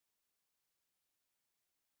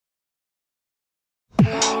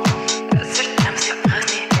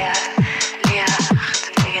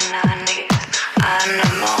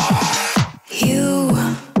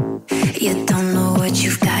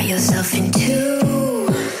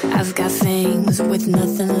with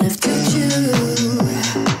nothing left to chew.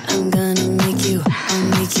 I'm gonna make you, I'll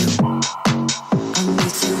make you, I'll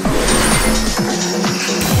make you.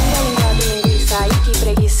 Linguiça, e que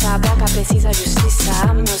preguiça, boca precisa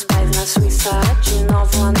justiça. Meus pais na Suíça, de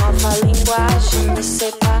novo a nova linguagem. Ne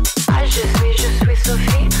sais pas, ah je suis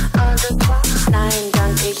Sofi, un, deux, trois. Nein,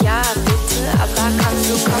 danke, ja, bitte, aber kannst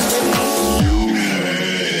du kommen mit mir?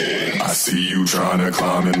 I see you tryna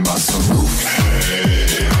climb in my sunroof.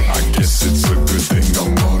 Hey, I guess it's a good thing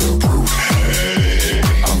I'm waterproof. Hey,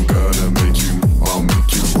 I'm gonna make you, I'll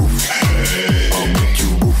make you move. Hey, I'll make you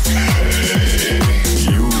move. Hey,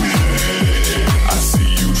 you. Hey, I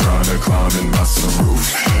see you tryna climb in my sunroof.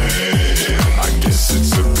 Hey, I guess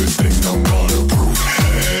it's a good thing I'm waterproof.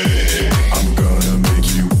 Hey, I'm gonna make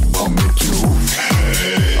you, I'll make you move.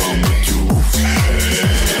 Hey, I'll make you move. Hey.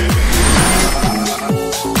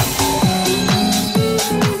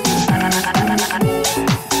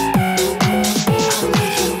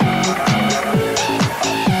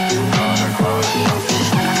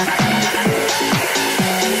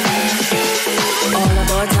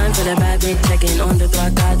 Checking on the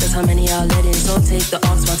clock, God, that's how many y'all let in. So take the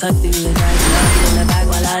off, while tuck through the guys. And I'll get in the bag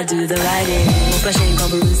while I do the riding. Refreshing,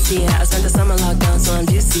 Cobrucci, yeah. I spent the summer locked down, so I'm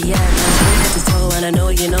juicy, yeah. I'm straight head to toe, and I know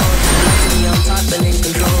you know. I like to be on top and in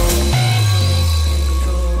control. In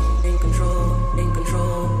control, in control, in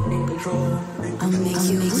control, in control. I'll make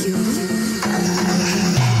you,